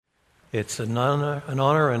It's an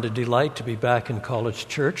honor and a delight to be back in College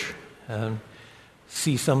Church and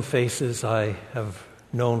see some faces I have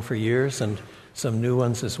known for years and some new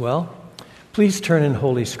ones as well. Please turn in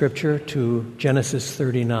Holy Scripture to Genesis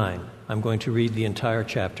 39. I'm going to read the entire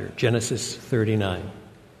chapter, Genesis 39.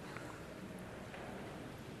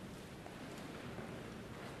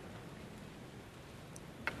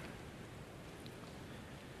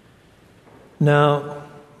 Now,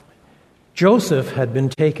 Joseph had been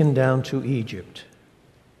taken down to Egypt.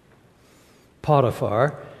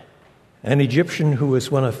 Potiphar, an Egyptian who was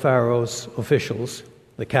one of Pharaoh's officials,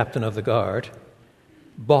 the captain of the guard,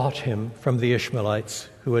 bought him from the Ishmaelites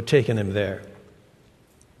who had taken him there.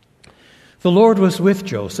 The Lord was with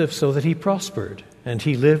Joseph so that he prospered, and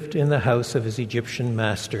he lived in the house of his Egyptian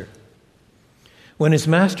master. When his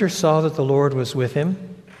master saw that the Lord was with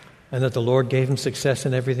him, and that the Lord gave him success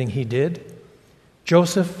in everything he did,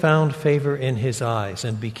 Joseph found favor in his eyes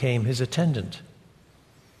and became his attendant.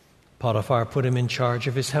 Potiphar put him in charge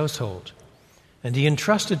of his household, and he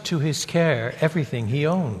entrusted to his care everything he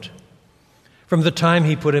owned. From the time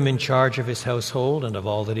he put him in charge of his household and of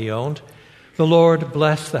all that he owned, the Lord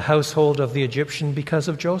blessed the household of the Egyptian because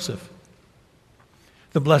of Joseph.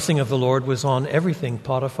 The blessing of the Lord was on everything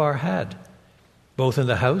Potiphar had, both in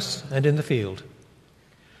the house and in the field.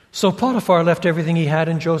 So Potiphar left everything he had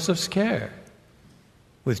in Joseph's care.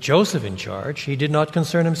 With Joseph in charge, he did not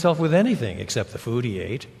concern himself with anything except the food he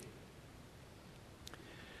ate.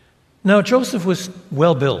 Now Joseph was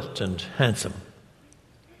well-built and handsome.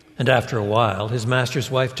 And after a while, his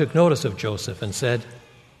master's wife took notice of Joseph and said,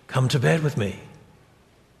 "Come to bed with me."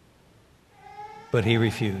 But he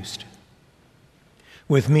refused.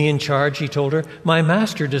 "With me in charge," he told her, "my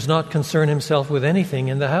master does not concern himself with anything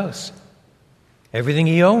in the house. Everything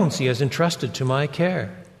he owns he has entrusted to my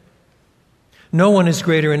care. No one is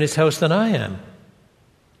greater in his house than I am.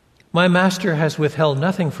 My master has withheld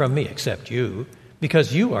nothing from me except you,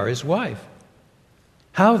 because you are his wife.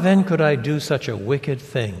 How then could I do such a wicked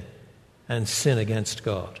thing and sin against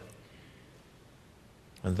God?"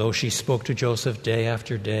 And though she spoke to Joseph day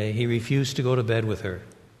after day, he refused to go to bed with her,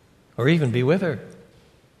 or even be with her.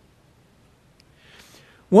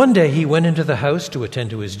 One day he went into the house to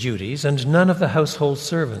attend to his duties, and none of the household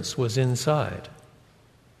servants was inside.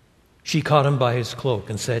 She caught him by his cloak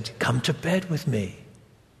and said, "Come to bed with me."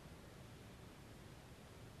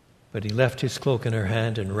 But he left his cloak in her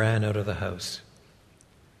hand and ran out of the house.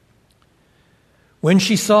 When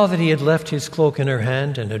she saw that he had left his cloak in her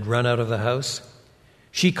hand and had run out of the house,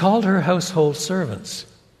 she called her household servants.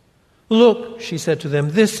 "Look," she said to them,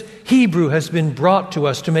 "this Hebrew has been brought to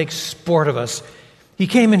us to make sport of us. He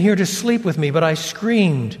came in here to sleep with me, but I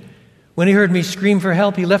screamed. When he heard me scream for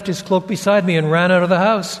help, he left his cloak beside me and ran out of the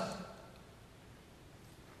house."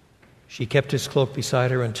 She kept his cloak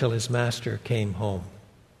beside her until his master came home.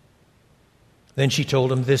 Then she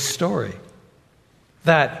told him this story.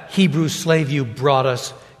 "That Hebrew slave you brought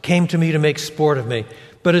us came to me to make sport of me,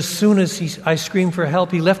 but as soon as I screamed for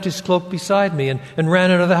help, he left his cloak beside me and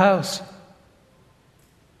ran out of the house."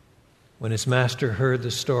 When his master heard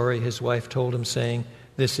the story his wife told him, saying,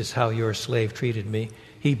 "This is how your slave treated me,"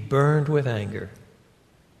 he burned with anger.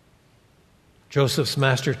 Joseph's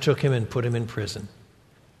master took him and put him in prison,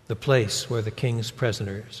 the place where the king's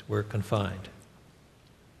prisoners were confined.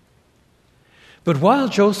 But while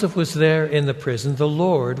Joseph was there in the prison, the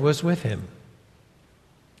Lord was with him.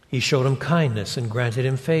 He showed him kindness and granted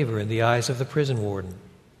him favor in the eyes of the prison warden.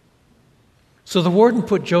 So the warden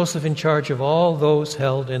put Joseph in charge of all those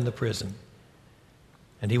held in the prison,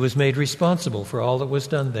 and he was made responsible for all that was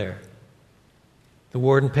done there. The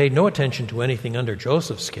warden paid no attention to anything under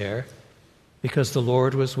Joseph's care, because the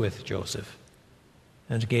Lord was with Joseph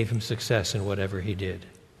and gave him success in whatever he did.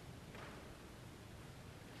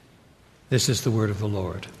 This is the word of the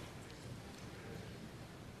Lord.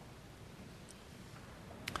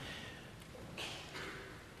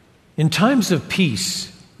 In times of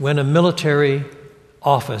peace, when a military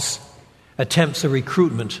office attempts a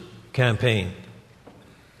recruitment campaign,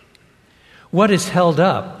 what is held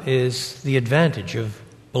up is the advantage of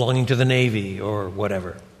belonging to the Navy or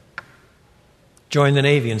whatever. Join the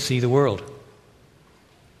Navy and see the world.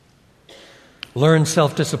 Learn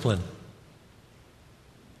self-discipline,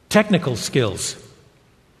 technical skills,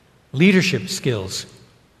 leadership skills.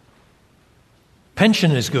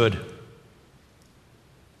 Pension is good.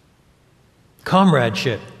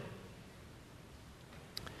 Comradeship.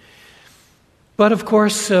 But of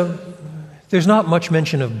course, there's not much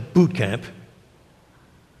mention of boot camp.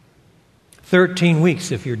 13 weeks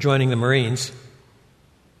if you're joining the Marines.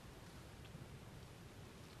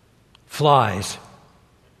 Flies,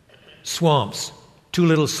 swamps, too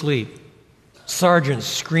little sleep, sergeants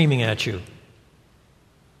screaming at you.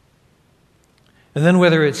 And then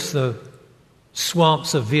whether it's the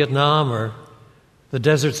swamps of Vietnam or the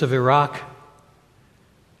deserts of Iraq,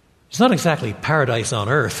 it's not exactly paradise on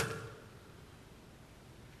earth.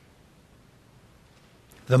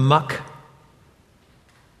 The muck,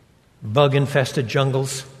 bug-infested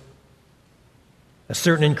jungles, a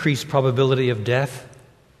certain increased probability of death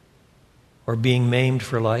or being maimed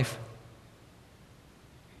for life.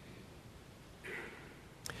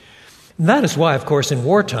 And that is why, of course, in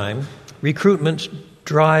wartime, recruitment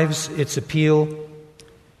drives its appeal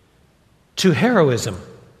to heroism,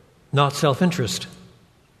 not self-interest,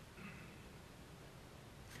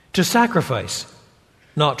 to sacrifice,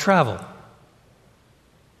 not travel,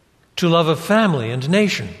 to love of family and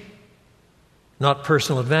nation, not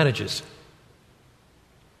personal advantages.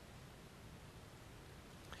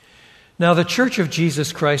 Now, the Church of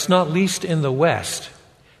Jesus Christ, not least in the West,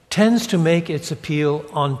 tends to make its appeal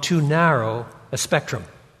on too narrow a spectrum.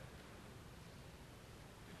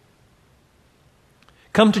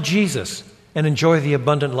 Come to Jesus and enjoy the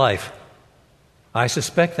abundant life. I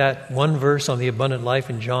suspect that one verse on the abundant life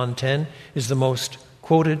in John 10 is the most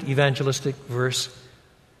quoted evangelistic verse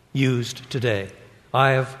used today. I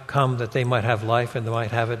have come that they might have life and they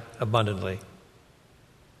might have it abundantly.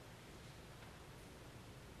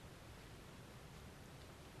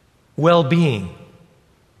 Well-being,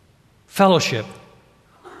 fellowship,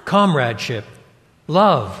 comradeship,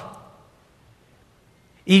 love,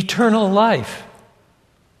 eternal life,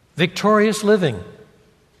 victorious living.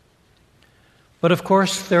 But of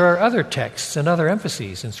course, there are other texts and other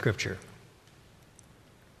emphases in Scripture.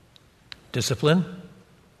 Discipline,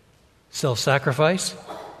 self-sacrifice,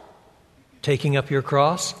 taking up your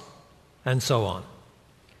cross, and so on.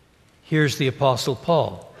 Here's the Apostle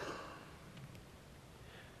Paul.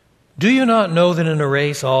 Do you not know that in a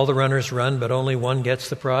race all the runners run, but only one gets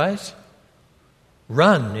the prize?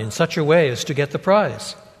 Run in such a way as to get the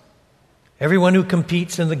prize. Everyone who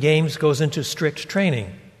competes in the games goes into strict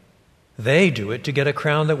training. They do it to get a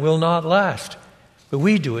crown that will not last, but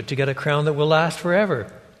we do it to get a crown that will last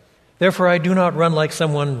forever. Therefore, I do not run like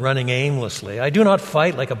someone running aimlessly. I do not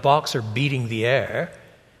fight like a boxer beating the air.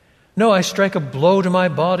 No, I strike a blow to my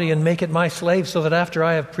body and make it my slave, so that after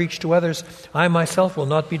I have preached to others, I myself will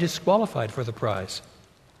not be disqualified for the prize.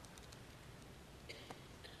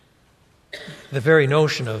 The very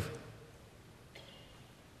notion of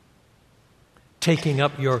taking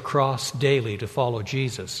up your cross daily to follow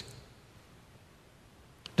Jesus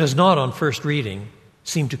does not, on first reading,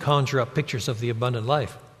 seem to conjure up pictures of the abundant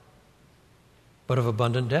life, but of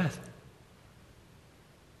abundant death.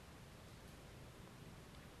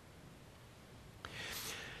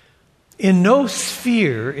 In no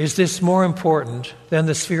sphere is this more important than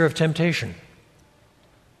the sphere of temptation.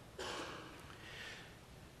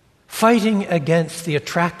 Fighting against the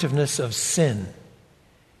attractiveness of sin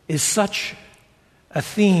is such a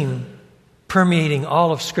theme permeating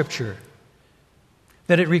all of Scripture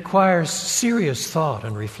that it requires serious thought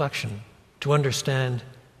and reflection to understand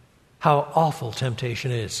how awful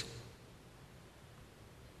temptation is.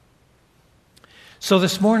 So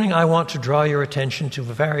this morning I want to draw your attention to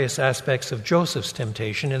the various aspects of Joseph's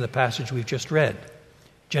temptation in the passage we've just read,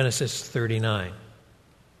 Genesis 39.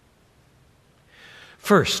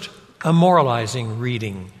 First, a moralizing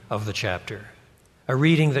reading of the chapter, a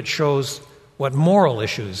reading that shows what moral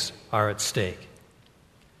issues are at stake.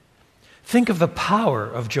 Think of the power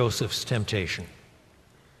of Joseph's temptation.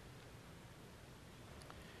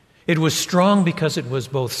 It was strong because it was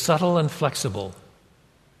both subtle and flexible.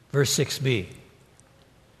 Verse 6b.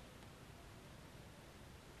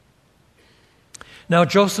 Now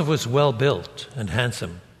Joseph was well built and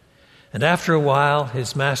handsome, and after a while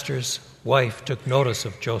his master's wife took notice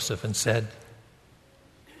of Joseph and said,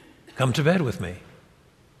 "Come to bed with me."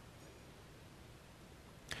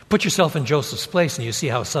 Put yourself in Joseph's place and you see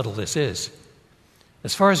how subtle this is.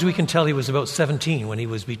 As far as we can tell, he was about 17 when he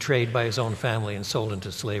was betrayed by his own family and sold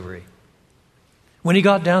into slavery. When he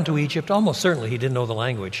got down to Egypt, almost certainly he didn't know the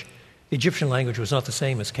language. The Egyptian language was not the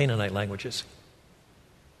same as Canaanite languages.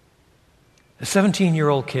 A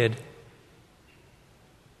 17-year-old kid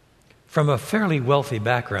from a fairly wealthy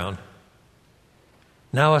background,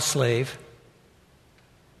 now a slave.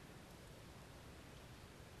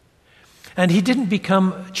 And he didn't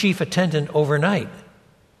become chief attendant overnight.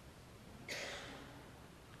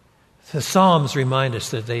 The Psalms remind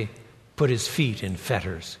us that they put his feet in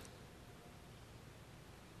fetters.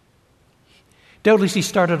 Doubtless he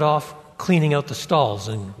started off cleaning out the stalls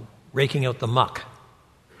and raking out the muck.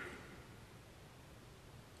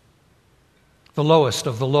 the lowest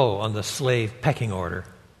of the low on the slave pecking order.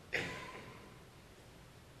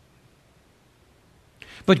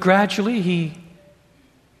 But gradually,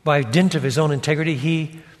 by dint of his own integrity,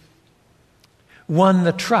 he won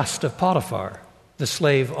the trust of Potiphar, the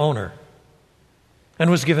slave owner, and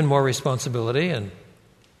was given more responsibility and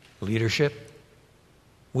leadership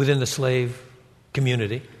within the slave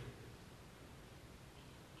community.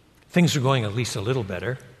 Things were going at least a little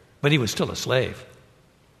better, but he was still a slave.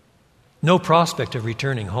 No prospect of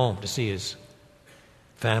returning home to see his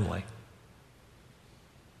family.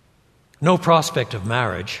 No prospect of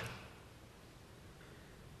marriage.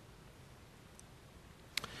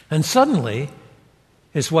 And suddenly,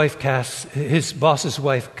 his boss's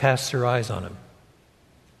wife casts her eyes on him.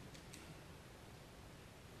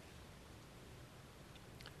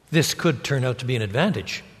 This could turn out to be an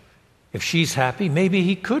advantage. If she's happy, maybe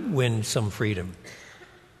he could win some freedom.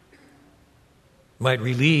 Might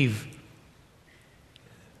relieve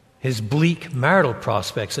his bleak marital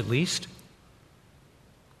prospects at least.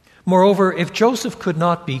 Moreover, if Joseph could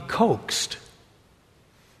not be coaxed,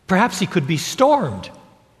 perhaps he could be stormed.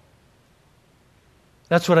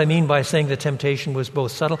 That's what I mean by saying the temptation was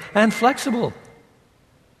both subtle and flexible.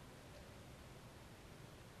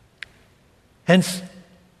 Hence,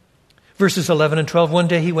 verses 11 and 12, one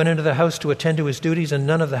day he went into the house to attend to his duties, and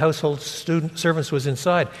none of the household servants was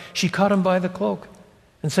inside. She caught him by the cloak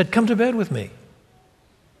and said, "Come to bed with me."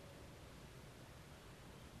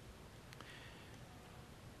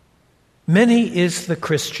 Many is the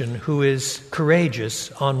Christian who is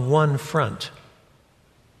courageous on one front,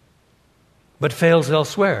 but fails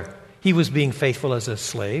elsewhere. He was being faithful as a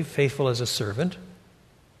slave, faithful as a servant.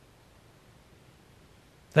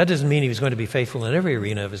 That doesn't mean he was going to be faithful in every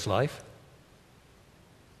arena of his life.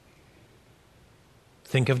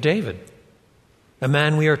 Think of David, a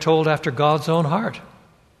man we are told after God's own heart,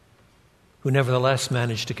 who nevertheless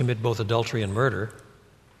managed to commit both adultery and murder.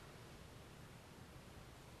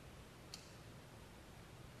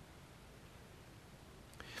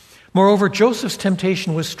 Moreover, Joseph's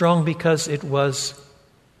temptation was strong because it was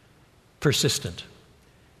persistent.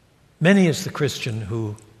 Many is the Christian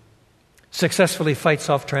who successfully fights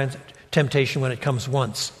off temptation when it comes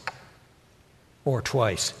once or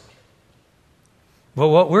twice. But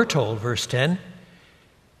what we're told, verse 10,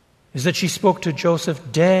 is that she spoke to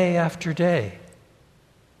Joseph day after day.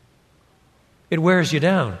 It wears you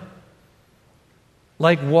down,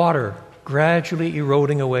 like water gradually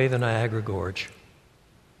eroding away the Niagara Gorge.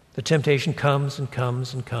 The temptation comes and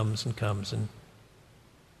comes and comes and comes, and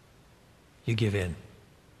you give in.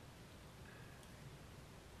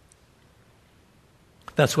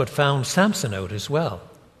 That's what found Samson out as well.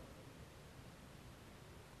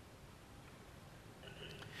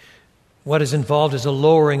 What is involved is a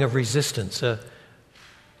lowering of resistance.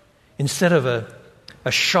 Instead of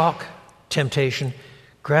a shock temptation,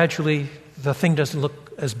 gradually the thing doesn't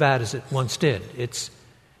look as bad as it once did.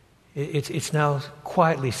 It's now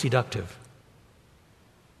quietly seductive.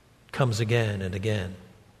 Comes again and again.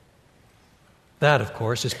 That, of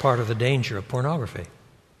course, is part of the danger of pornography.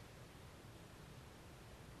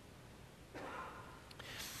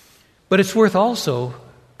 But it's worth also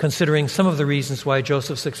considering some of the reasons why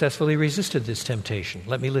Joseph successfully resisted this temptation.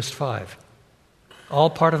 Let me list 5. All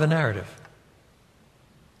part of the narrative.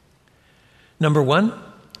 Number 1,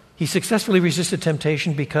 he successfully resisted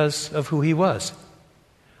temptation because of who he was.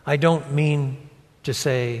 I don't mean to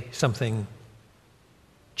say something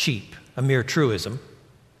cheap, a mere truism.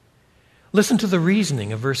 Listen to the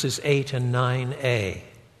reasoning of verses 8 and 9a.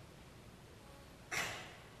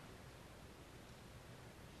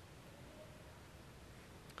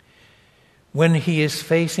 When he is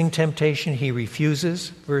facing temptation, he refuses,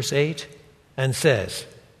 verse 8, and says,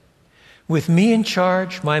 "With me in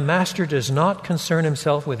charge, my master does not concern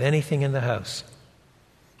himself with anything in the house.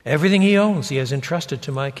 Everything he owns he has entrusted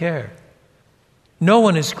to my care. No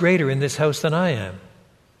one is greater in this house than I am.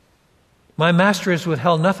 My master has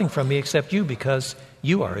withheld nothing from me except you, because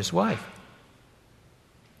you are his wife."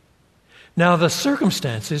 Now, the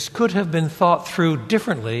circumstances could have been thought through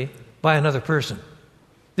differently by another person.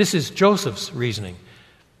 This is Joseph's reasoning.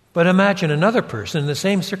 But imagine another person in the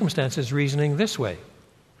same circumstances reasoning this way.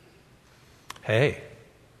 Hey,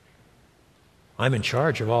 I'm in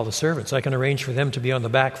charge of all the servants. I can arrange for them to be on the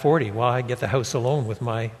back 40 while I get the house alone with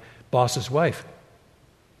my boss's wife.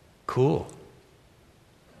 Cool.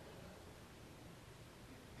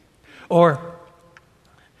 Or,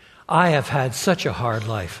 I have had such a hard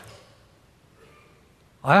life.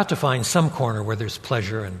 I ought to find some corner where there's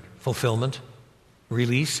pleasure and fulfillment,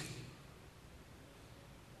 release.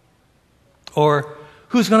 Or,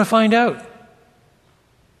 who's going to find out?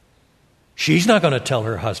 She's not going to tell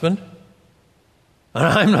her husband, and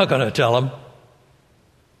I'm not going to tell him.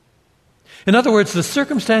 In other words, the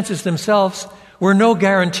circumstances themselves were no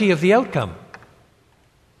guarantee of the outcome.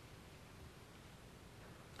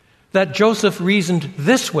 That Joseph reasoned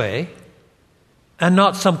this way and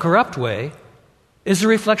not some corrupt way is a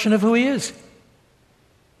reflection of who he is.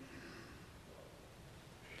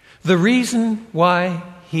 The reason why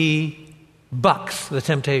he bucks the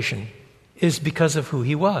temptation is because of who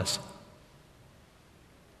he was.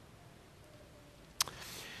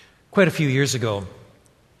 Quite a few years ago,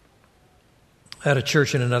 at a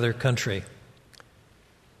church in another country,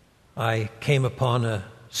 I came upon a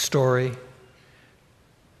story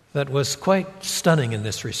that was quite stunning in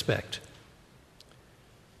this respect.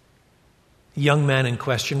 The young man in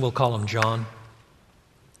question, we'll call him John,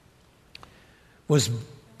 was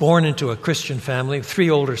born into a Christian family, 3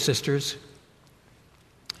 older sisters.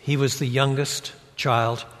 He was the youngest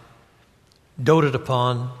child, doted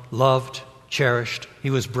upon, loved, cherished. He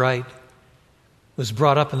was bright, was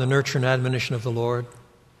brought up in the nurture and admonition of the Lord,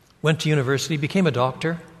 went to university, became a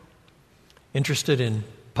doctor, interested in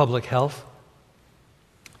public health,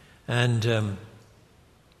 and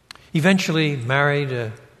eventually married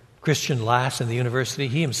a Christian lass in the university.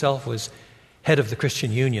 He himself was head of the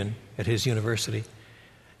Christian Union at his university.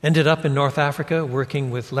 Ended up in North Africa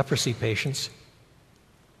working with leprosy patients.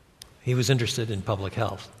 He was interested in public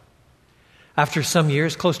health. After some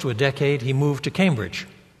years, close to a decade, he moved to Cambridge.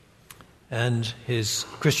 And his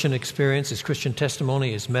Christian experience, his Christian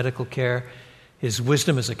testimony, his medical care, his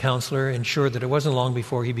wisdom as a counselor ensured that it wasn't long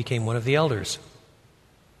before he became one of the elders.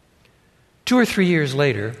 2 or 3 years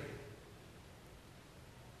later,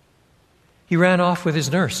 he ran off with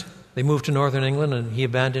his nurse. They moved to northern England, and he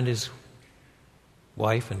abandoned his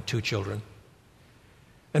wife and 2 children.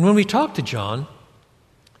 And when we talked to John,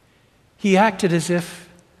 he acted as if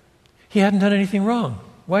he hadn't done anything wrong.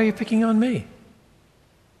 Why are you picking on me?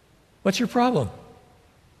 What's your problem?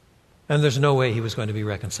 And there's no way he was going to be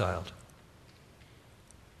reconciled.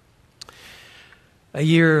 A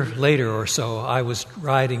year later or so, I was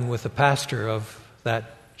riding with the pastor of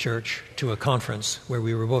that church to a conference where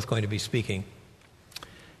we were both going to be speaking.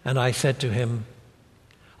 And I said to him,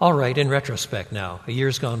 all right, in retrospect now, a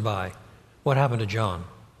year's gone by, what happened to John?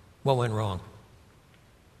 What went wrong?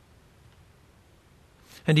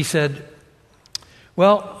 And he said,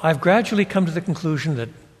 well, I've gradually come to the conclusion that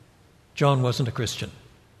John wasn't a Christian.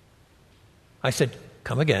 I said,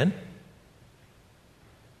 come again.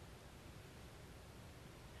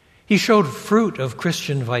 He showed fruit of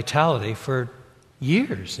Christian vitality for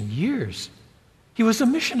years and years. He was a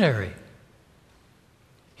missionary.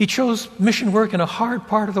 He chose mission work in a hard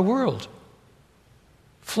part of the world.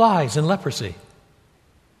 Flies and leprosy.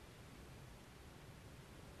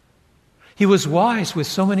 He was wise with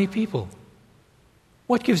so many people.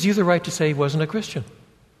 What gives you the right to say he wasn't a Christian?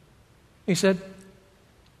 He said,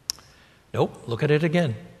 nope, look at it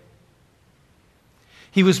again.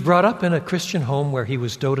 He was brought up in a Christian home where he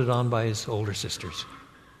was doted on by his older sisters.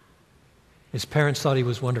 His parents thought he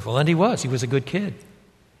was wonderful, and he was. He was a good kid.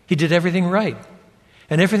 He did everything right.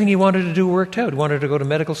 And everything he wanted to do worked out. He wanted to go to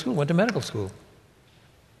medical school, went to medical school.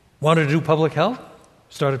 Wanted to do public health,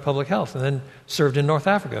 started public health, and then served in North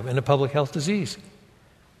Africa in a public health disease.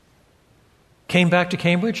 Came back to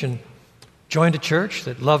Cambridge and joined a church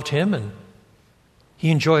that loved him, and he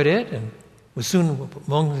enjoyed it and was soon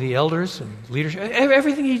among the elders and leadership.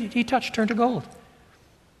 Everything he touched turned to gold.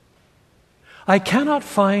 I cannot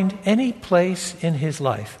find any place in his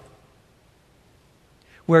life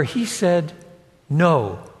where he said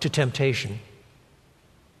no to temptation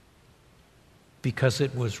because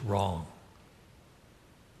it was wrong.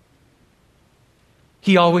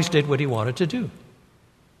 He always did what he wanted to do.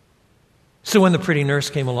 So when the pretty nurse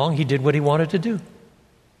came along, he did what he wanted to do.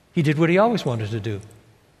 He did what he always wanted to do.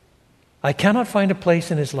 I cannot find a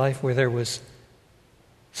place in his life where there was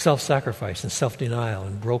self-sacrifice and self-denial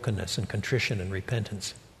and brokenness and contrition and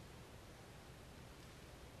repentance.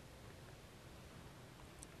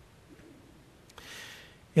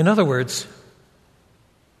 In other words,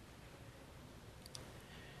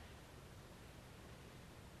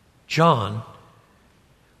 John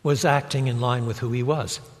was acting in line with who he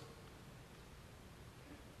was.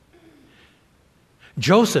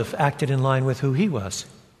 Joseph acted in line with who he was.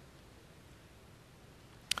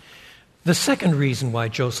 The second reason why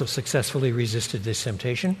Joseph successfully resisted this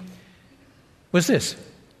temptation was this.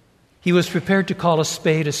 He was prepared to call a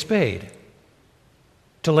spade,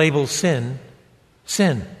 to label sin,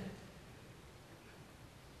 sin.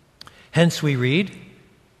 Hence we read,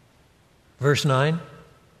 verse 9,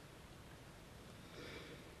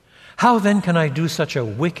 How then can I do such a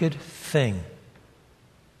wicked thing?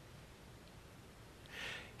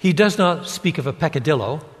 He does not speak of a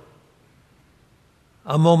peccadillo,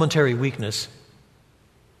 a momentary weakness,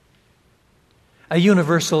 a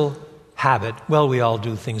universal habit. Well, we all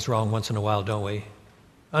do things wrong once in a while, don't we?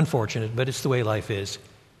 Unfortunate, but it's the way life is.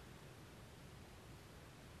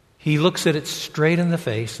 He looks at it straight in the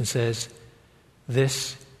face and says,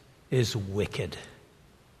 this is wicked.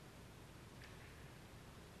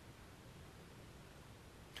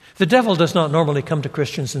 The devil does not normally come to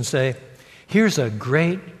Christians and say, here's a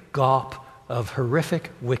great gawp of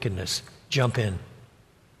horrific wickedness. Jump in.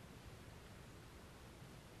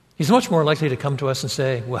 He's much more likely to come to us and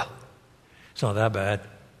say, well, it's not that bad.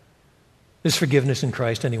 There's forgiveness in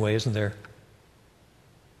Christ anyway, isn't there?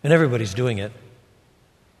 And everybody's doing it.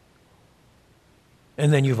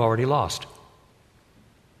 And then you've already lost.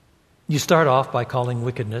 You start off by calling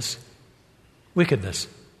wickedness, wickedness.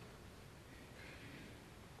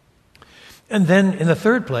 And then, in the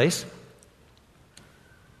third place,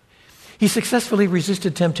 he successfully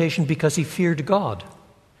resisted temptation because he feared God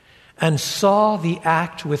and saw the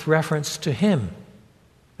act with reference to him.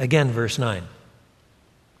 Again, verse 9.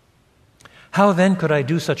 How then could I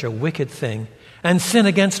do such a wicked thing and sin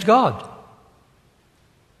against God?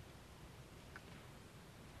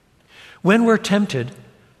 When we're tempted,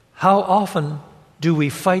 how often do we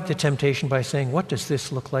fight the temptation by saying, what does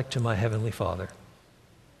this look like to my Heavenly Father?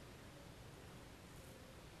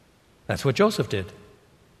 That's what Joseph did.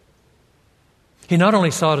 He not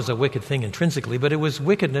only saw it as a wicked thing intrinsically, but it was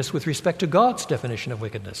wickedness with respect to God's definition of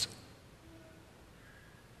wickedness.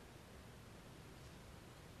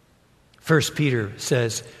 1 Peter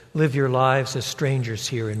says, live your lives as strangers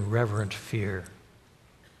here in reverent fear.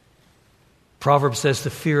 Proverbs says the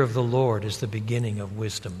fear of the Lord is the beginning of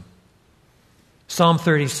wisdom. Psalm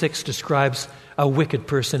 36 describes a wicked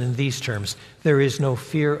person in these terms. There is no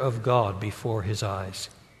fear of God before his eyes.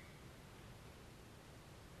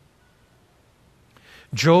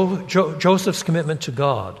 Joseph's commitment to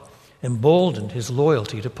God emboldened his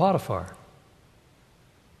loyalty to Potiphar.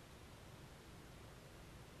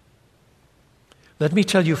 Let me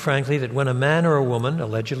tell you frankly that when a man or a woman,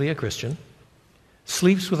 allegedly a Christian,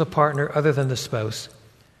 sleeps with a partner other than the spouse,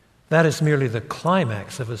 that is merely the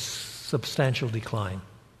climax of a substantial decline.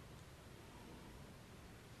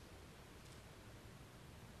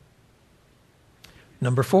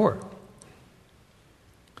 Number 4.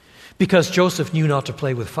 Because Joseph knew not to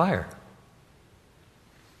play with fire.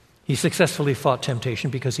 He successfully fought temptation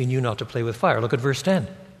because he knew not to play with fire. Look at verse 10.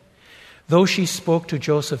 Though she spoke to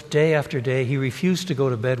Joseph day after day, he refused to go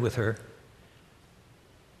to bed with her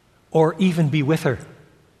or even be with her.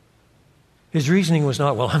 His reasoning was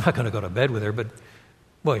not, well, I'm not going to go to bed with her, but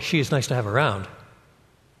boy, she is nice to have around.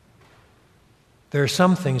 There are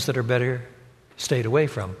some things that are better stayed away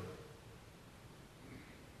from.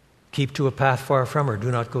 Keep to a path far from her.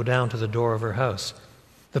 Do not go down to the door of her house.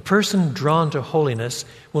 The person drawn to holiness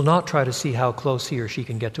will not try to see how close he or she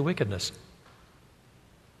can get to wickedness.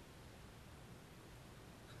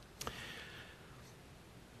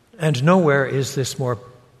 And nowhere is this more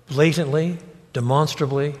blatantly,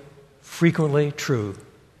 demonstrably, frequently true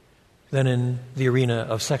than in the arena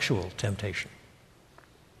of sexual temptation.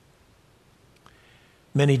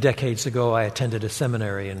 Many decades ago, I attended a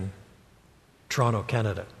seminary in Toronto,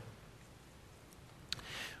 Canada.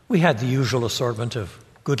 We had the usual assortment of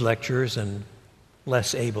good lecturers and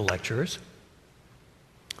less able lecturers.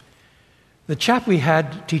 The chap we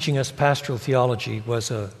had teaching us pastoral theology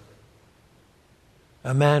was a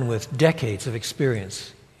man with decades of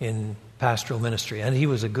experience in pastoral ministry, and he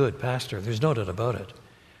was a good pastor. There's no doubt about it.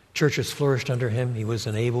 Churches flourished under him. He was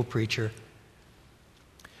an able preacher.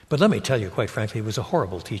 But let me tell you, quite frankly, he was a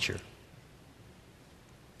horrible teacher.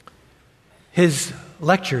 His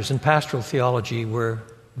lectures in pastoral theology were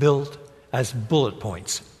built as bullet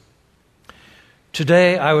points.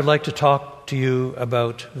 Today, I would like to talk to you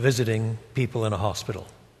about visiting people in a hospital.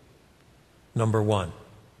 Number 1,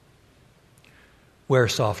 wear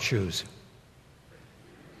soft shoes.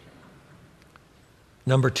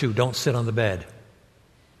 Number 2, don't sit on the bed.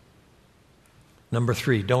 Number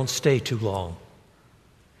 3, don't stay too long.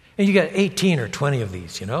 And you get 18 or 20 of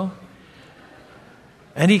these, you know?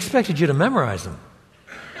 And he expected you to memorize them.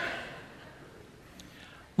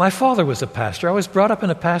 My father was a pastor. I was brought up in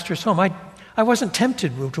a pastor's home. I wasn't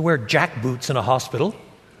tempted to wear jack boots in a hospital.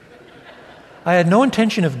 I had no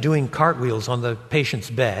intention of doing cartwheels on the patient's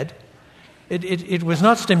bed. It was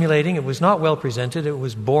not stimulating. It was not well presented. It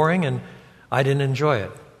was boring, and I didn't enjoy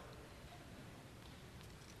it.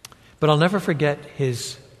 But I'll never forget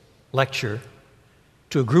his lecture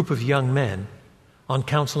to a group of young men on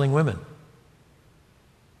counseling women.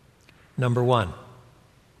 Number 1,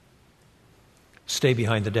 stay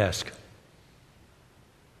behind the desk.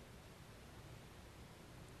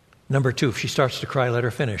 Number 2, if she starts to cry, let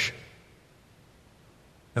her finish.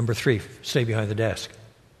 Number 3, stay behind the desk.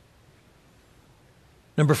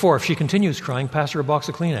 Number 4, if she continues crying, pass her a box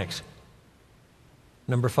of Kleenex.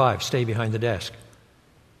 Number 5, stay behind the desk.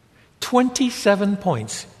 27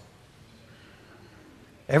 points.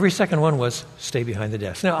 Every second one was stay behind the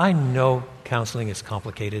desk. Now, I know counseling is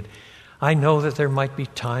complicated. I know that there might be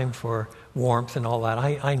time for warmth and all that.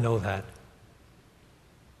 I know that.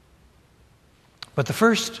 But the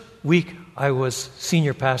first week I was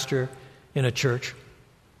senior pastor in a church,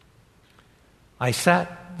 I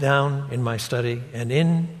sat down in my study, and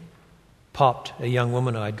in popped a young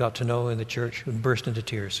woman I'd got to know in the church who burst into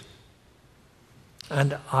tears.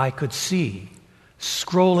 And I could see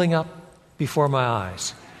scrolling up before my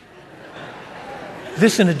eyes.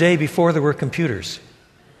 This in a day before there were computers.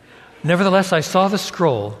 Nevertheless, I saw the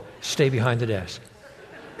scroll, stay behind the desk.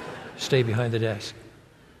 Stay behind the desk.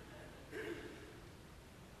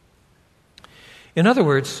 In other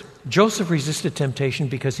words, Joseph resisted temptation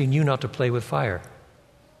because he knew not to play with fire.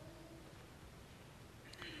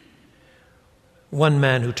 One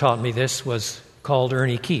man who taught me this was called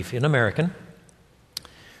Ernie Keefe, an American,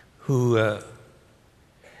 who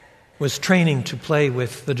was training to play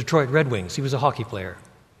with the Detroit Red Wings. He was a hockey player.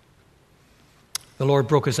 The Lord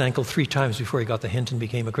broke his ankle 3 times before he got the hint and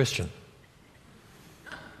became a Christian.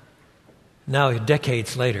 Now,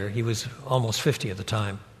 decades later, he was almost 50 at the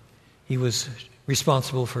time. He was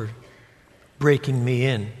responsible for breaking me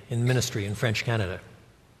in ministry in French Canada.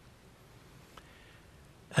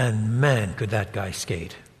 And man, could that guy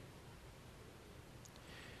skate.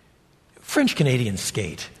 French Canadians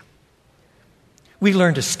skate. We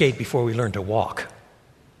learn to skate before we learn to walk.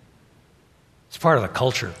 It's part of the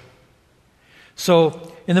culture.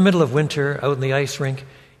 So, in the middle of winter, out in the ice rink,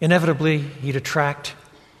 inevitably he'd attract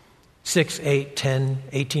 6, 8, 10,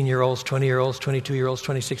 18-year-olds, 20-year-olds, 22-year-olds,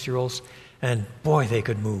 26-year-olds, and boy, they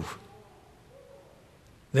could move.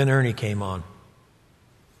 Then Ernie came on.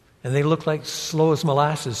 And they looked like slow as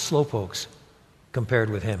molasses slowpokes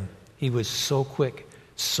compared with him. He was so quick,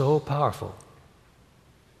 so powerful.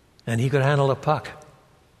 And he could handle a puck.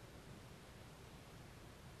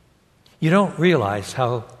 You don't realize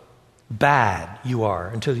how bad you are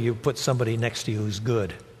until you put somebody next to you who's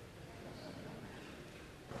good.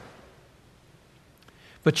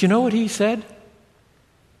 But you know what he said?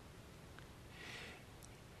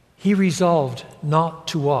 He resolved not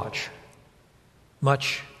to watch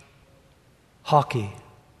much hockey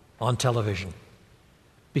on television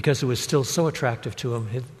because it was still so attractive to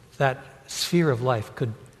him. That sphere of life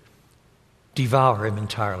could devour him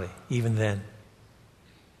entirely, even then.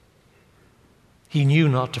 He knew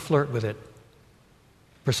not to flirt with it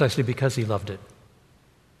precisely because he loved it.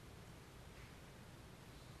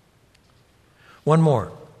 One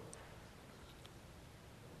more.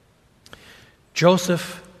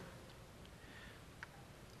 Joseph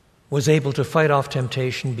was able to fight off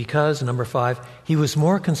temptation because, number 5, he was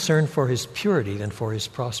more concerned for his purity than for his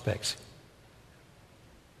prospects.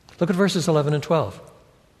 Look at verses 11 and 12.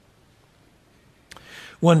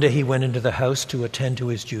 One day he went into the house to attend to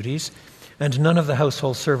his duties, and none of the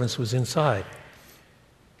household servants was inside.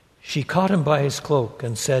 She caught him by his cloak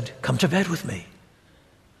and said, "Come to bed with me."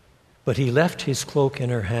 But he left his cloak in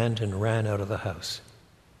her hand and ran out of the house.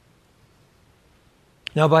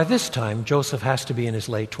 Now, by this time, Joseph has to be in his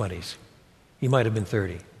late 20s. He might have been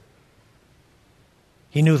 30.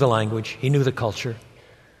 He knew the language. He knew the culture.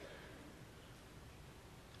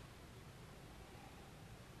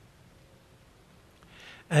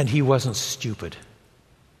 And he wasn't stupid.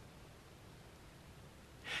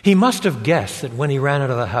 He must have guessed that when he ran out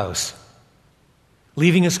of the house,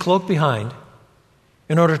 leaving his cloak behind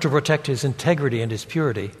in order to protect his integrity and his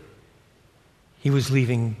purity, he was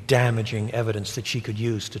leaving damaging evidence that she could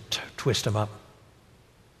use to twist him up.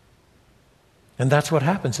 And that's what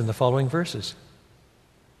happens in the following verses.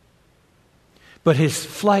 But his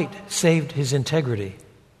flight saved his integrity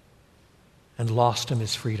and lost him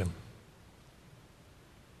his freedom.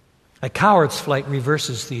 A coward's flight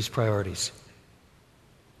reverses these priorities.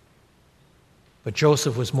 But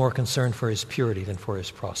Joseph was more concerned for his purity than for his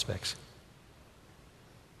prospects.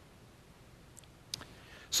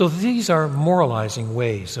 So these are moralizing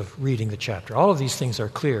ways of reading the chapter. All of these things are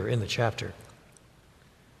clear in the chapter.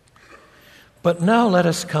 But now let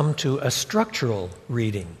us come to a structural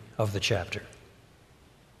reading of the chapter.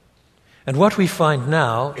 And what we find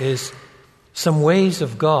now is some ways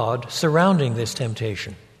of God surrounding this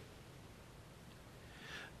temptation.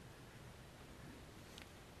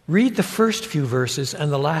 Read the first few verses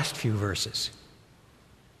and the last few verses.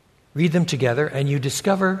 Read them together, and you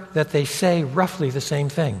discover that they say roughly the same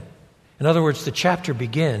thing. In other words, the chapter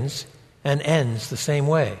begins and ends the same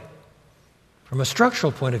way. From a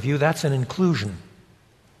structural point of view, that's an inclusion.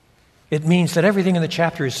 It means that everything in the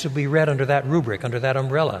chapter is to be read under that rubric, under that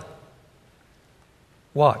umbrella.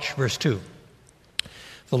 Watch, verse 2.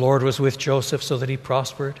 The Lord was with Joseph so that he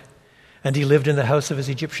prospered, and he lived in the house of his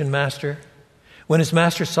Egyptian master. When his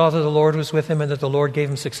master saw that the Lord was with him and that the Lord gave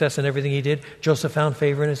him success in everything he did, Joseph found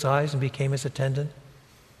favor in his eyes and became his attendant.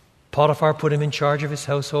 Potiphar put him in charge of his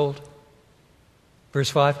household. Verse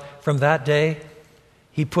 5, from that day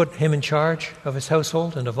he put him in charge of his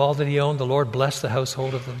household, and of all that he owned, the Lord blessed the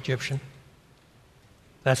household of the Egyptian.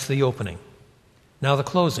 That's the opening. Now the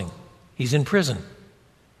closing. He's in prison.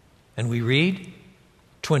 And we read,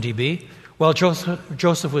 20b, while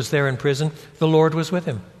Joseph was there in prison, the Lord was with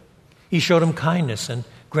him. He showed him kindness and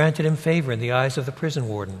granted him favor in the eyes of the prison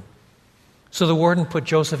warden. So the warden put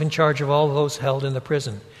Joseph in charge of all those held in the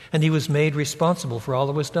prison, and he was made responsible for all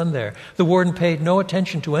that was done there. The warden paid no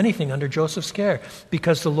attention to anything under Joseph's care,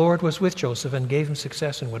 because the Lord was with Joseph and gave him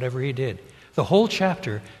success in whatever he did. The whole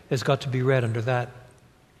chapter has got to be read under that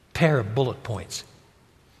pair of bullet points.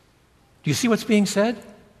 Do you see what's being said?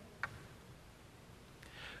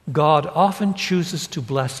 God often chooses to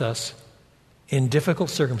bless us in difficult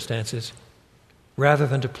circumstances rather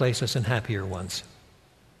than to place us in happier ones.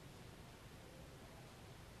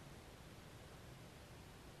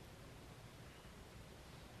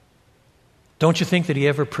 Don't you think that he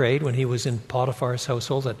ever prayed when he was in Potiphar's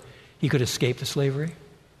household that he could escape the slavery?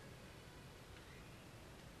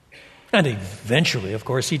 And eventually, of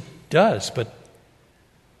course, he does, but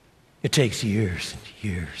it takes years and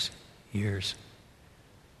years.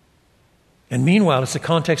 And meanwhile, it's the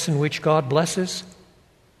context in which God blesses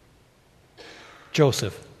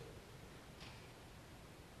Joseph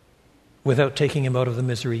without taking him out of the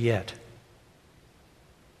misery yet.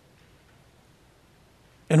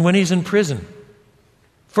 And when he's in prison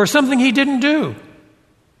for something he didn't do,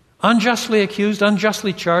 unjustly accused,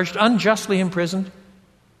 unjustly charged, unjustly imprisoned,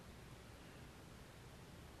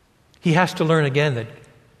 he has to learn again that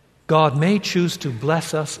God may choose to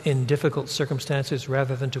bless us in difficult circumstances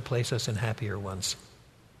rather than to place us in happier ones.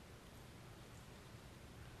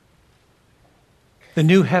 The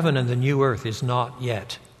new heaven and the new earth is not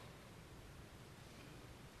yet.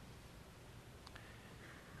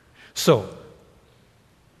 So,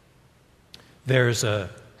 there's a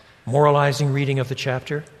moralizing reading of the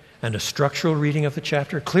chapter and a structural reading of the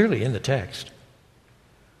chapter, clearly in the text.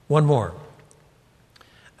 One more.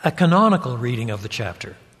 A canonical reading of the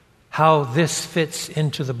chapter. How this fits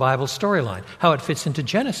into the Bible storyline, how it fits into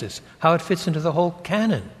Genesis, how it fits into the whole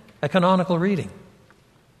canon, a canonical reading.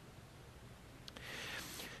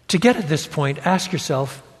 To get at this point, ask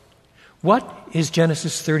yourself, what is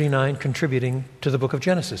Genesis 39 contributing to the book of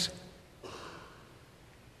Genesis?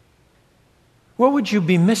 What would you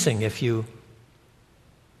be missing if you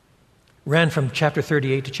ran from chapter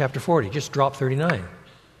 38 to chapter 40, just drop 39?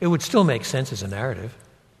 It would still make sense as a narrative.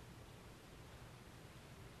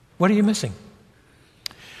 What are you missing?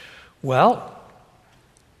 Well,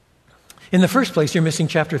 in the first place, you're missing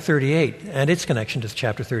chapter 38 and its connection to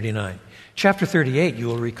chapter 39. Chapter 38, you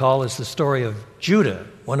will recall, is the story of Judah,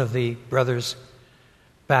 one of the brothers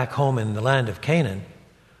back home in the land of Canaan,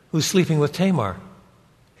 who's sleeping with Tamar.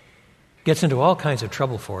 Gets into all kinds of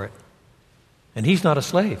trouble for it. And he's not a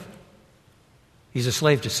slave. He's a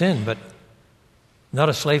slave to sin, but not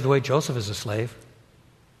a slave the way Joseph is a slave.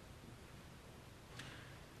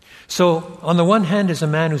 So, on the one hand is a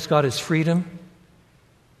man who's got his freedom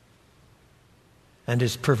and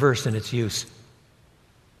is perverse in its use.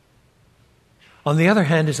 On the other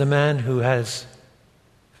hand is a man who has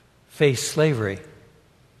faced slavery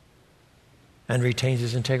and retains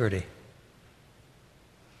his integrity.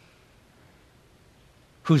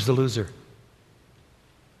 Who's the loser?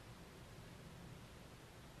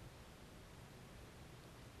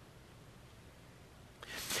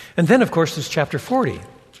 And then, of course, there's chapter 40.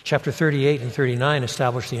 Chapter 38 and 39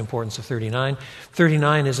 establish the importance of 39.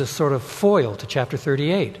 39 is a sort of foil to chapter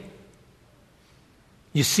 38.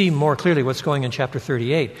 You see more clearly what's going on in chapter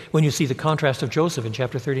 38 when you see the contrast of Joseph in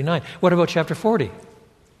chapter 39. What about chapter 40?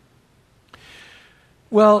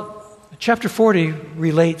 Well, chapter 40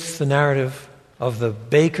 relates the narrative of the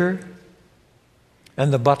baker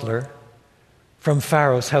and the butler from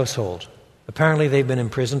Pharaoh's household. Apparently they've been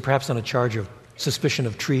imprisoned, perhaps on a charge of suspicion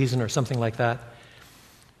of treason or something like that.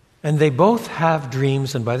 And they both have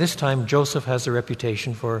dreams, and by this time Joseph has a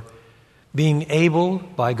reputation for being able,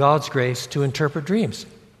 by God's grace, to interpret dreams.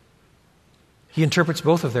 He interprets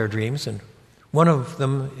both of their dreams, and one of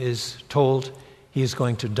them is told he is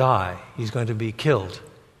going to die. He's going to be killed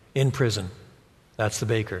in prison. That's the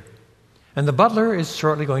baker. And the butler is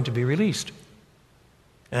shortly going to be released.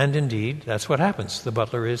 And indeed, that's what happens. The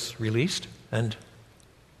butler is released, and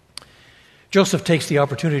Joseph takes the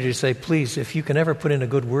opportunity to say, please, if you can ever put in a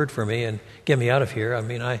good word for me and get me out of here. I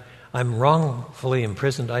mean, I'm wrongfully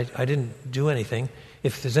imprisoned. I didn't do anything.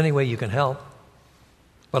 If there's any way you can help.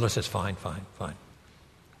 Butler says, fine,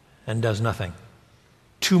 and does nothing.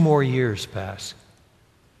 2 more years pass.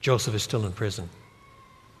 Joseph is still in prison.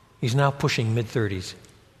 He's now pushing mid-30s.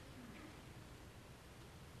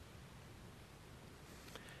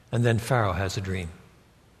 And then Pharaoh has a dream.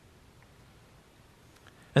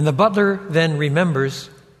 And the butler then remembers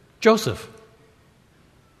Joseph.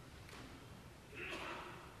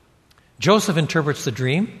 Joseph interprets the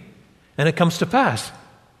dream, and it comes to pass.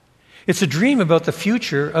 It's a dream about the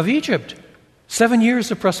future of Egypt. 7 years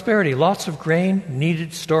of prosperity, lots of grain,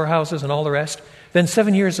 needed storehouses and all the rest. Then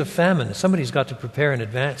 7 years of famine. Somebody's got to prepare in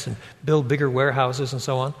advance and build bigger warehouses and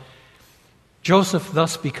so on. Joseph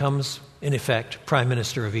thus becomes, in effect, prime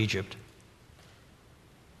minister of Egypt.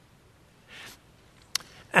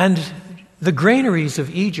 And the granaries of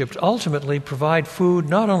Egypt ultimately provide food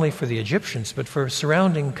not only for the Egyptians, but for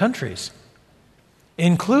surrounding countries,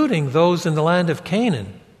 including those in the land of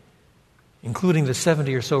Canaan, including the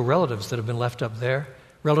 70 or so relatives that have been left up there,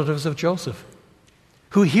 relatives of Joseph,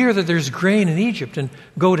 who hear that there's grain in Egypt and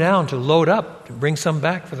go down to load up, to bring some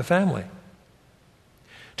back for the family.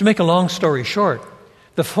 To make a long story short,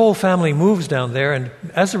 the whole family moves down there, and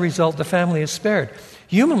as a result, the family is spared.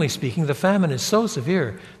 Humanly speaking, the famine is so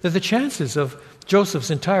severe that the chances of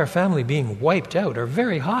Joseph's entire family being wiped out are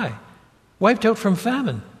very high. Wiped out from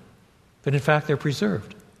famine. But in fact, they're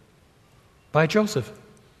preserved by Joseph.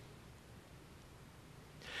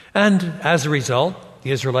 And as a result,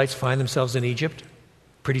 the Israelites find themselves in Egypt.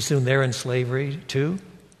 Pretty soon they're in slavery too.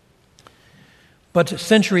 But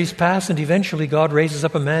centuries pass, and eventually God raises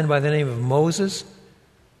up a man by the name of Moses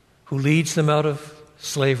who leads them out of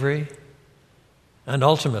slavery and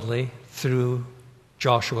ultimately, through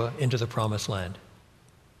Joshua, into the Promised Land.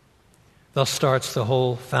 Thus starts the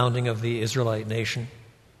whole founding of the Israelite nation.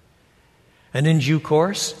 And in due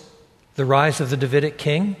course, the rise of the Davidic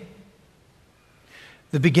king,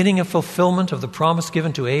 the beginning of fulfillment of the promise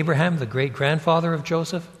given to Abraham, the great-grandfather of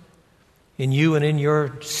Joseph. In you and in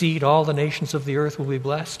your seed, all the nations of the earth will be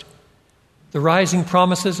blessed. The rising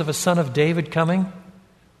promises of a son of David coming,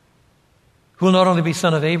 who will not only be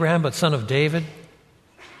son of Abraham, but son of David,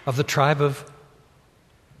 of the tribe of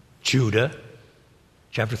Judah,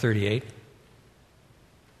 chapter 38.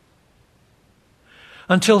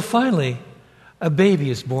 Until finally, a baby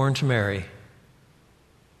is born to Mary,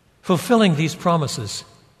 fulfilling these promises.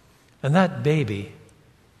 And that baby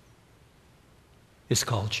is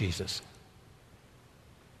called Jesus,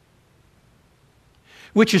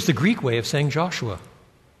 which is the Greek way of saying Joshua,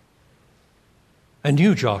 a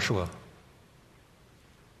new Joshua.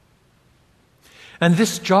 And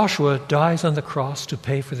this Joshua dies on the cross to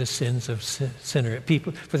pay for the sins of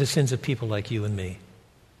people, for the sins of people like you and me.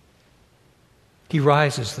 He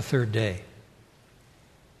rises the third day.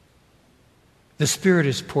 The Spirit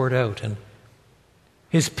is poured out, and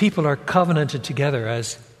His people are covenanted together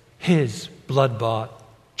as His blood-bought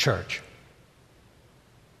church.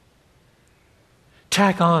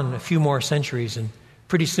 Tack on a few more centuries, and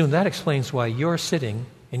pretty soon that explains why you're sitting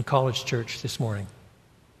in College Church this morning.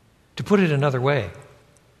 To put it another way,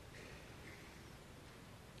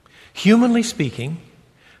 humanly speaking,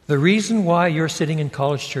 the reason why you're sitting in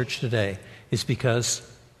College Church today is because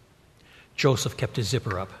Joseph kept his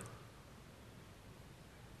zipper up.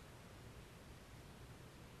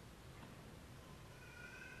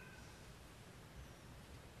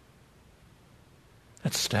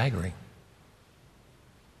 That's staggering.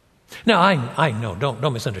 Now, I know,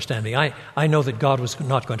 don't misunderstand me. I know that God was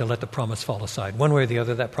not going to let the promise fall aside. One way or the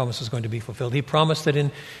other, that promise was going to be fulfilled. He promised that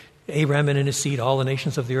in Abraham and in his seed, all the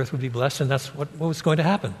nations of the earth would be blessed, and that's what was going to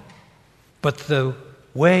happen. But the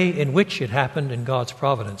way in which it happened in God's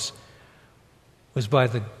providence was by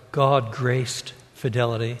the God-graced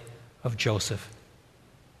fidelity of Joseph,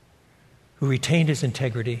 who retained his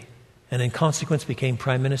integrity and in consequence became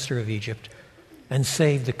prime minister of Egypt and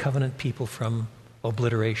saved the covenant people from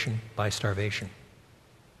obliteration by starvation,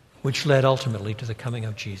 which led ultimately to the coming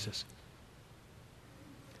of Jesus.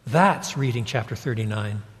 That's reading chapter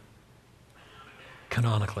 39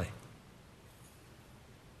 canonically.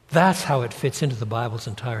 That's how it fits into the Bible's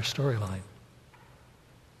entire storyline.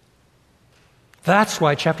 That's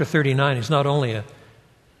why chapter 39 is not only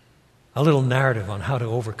a little narrative on how to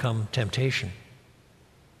overcome temptation,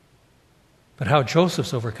 but how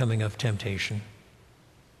Joseph's overcoming of temptation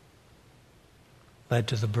led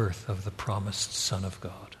to the birth of the promised Son of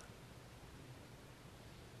God.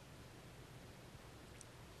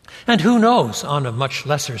 And who knows, on a much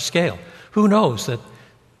lesser scale, who knows that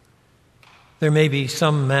there may be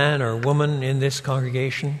some man or woman in this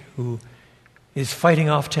congregation who is fighting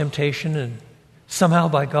off temptation and somehow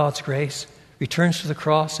by God's grace returns to the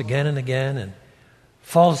cross again and again and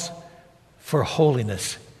falls for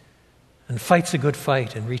holiness and fights a good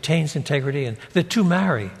fight and retains integrity, and the two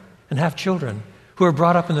marry and have children who are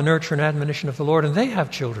brought up in the nurture and admonition of the Lord, and they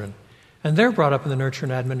have children, and they're brought up in the nurture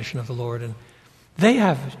and admonition of the Lord, and they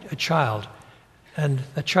have a child, and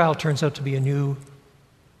that child turns out to be a new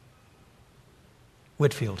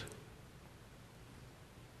Whitfield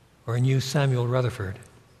or a new Samuel Rutherford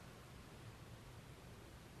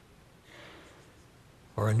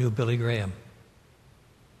or a new Billy Graham.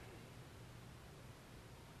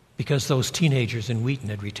 Because those teenagers in Wheaton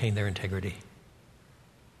had retained their integrity.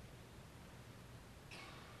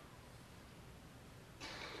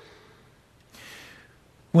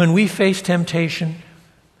 When we face temptation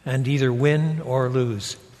and either win or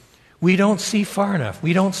lose, we don't see far enough.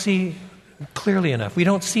 We don't see clearly enough. We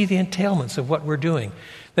don't see the entailments of what we're doing.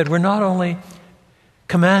 That we're not only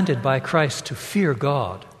commanded by Christ to fear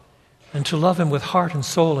God and to love Him with heart and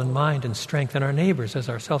soul and mind and strength, and our neighbors as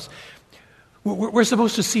ourselves. We're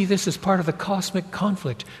supposed to see this as part of the cosmic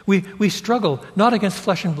conflict. We struggle not against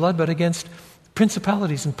flesh and blood, but against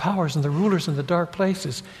principalities and powers and the rulers in the dark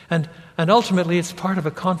places. And ultimately it's part of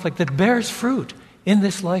a conflict that bears fruit in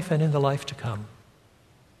this life and in the life to come.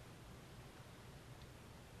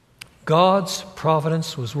 God's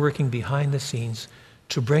providence was working behind the scenes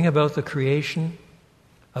to bring about the creation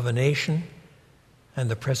of a nation and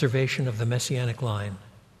the preservation of the Messianic line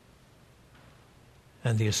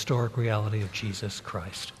and the historic reality of Jesus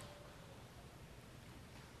Christ.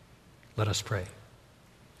 Let us pray.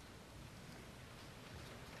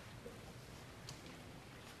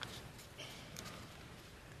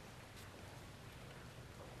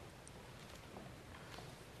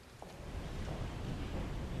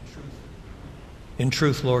 In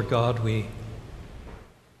truth, Lord God, we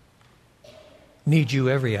need you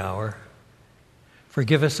every hour.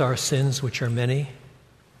 Forgive us our sins, which are many.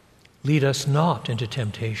 Lead us not into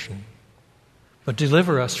temptation, but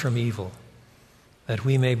deliver us from evil, that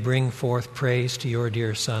we may bring forth praise to your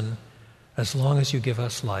dear Son, as long as you give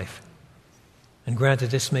us life. And grant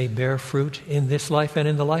that this may bear fruit in this life and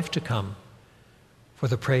in the life to come, for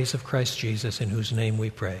the praise of Christ Jesus, in whose name we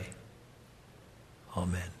pray.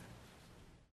 Amen.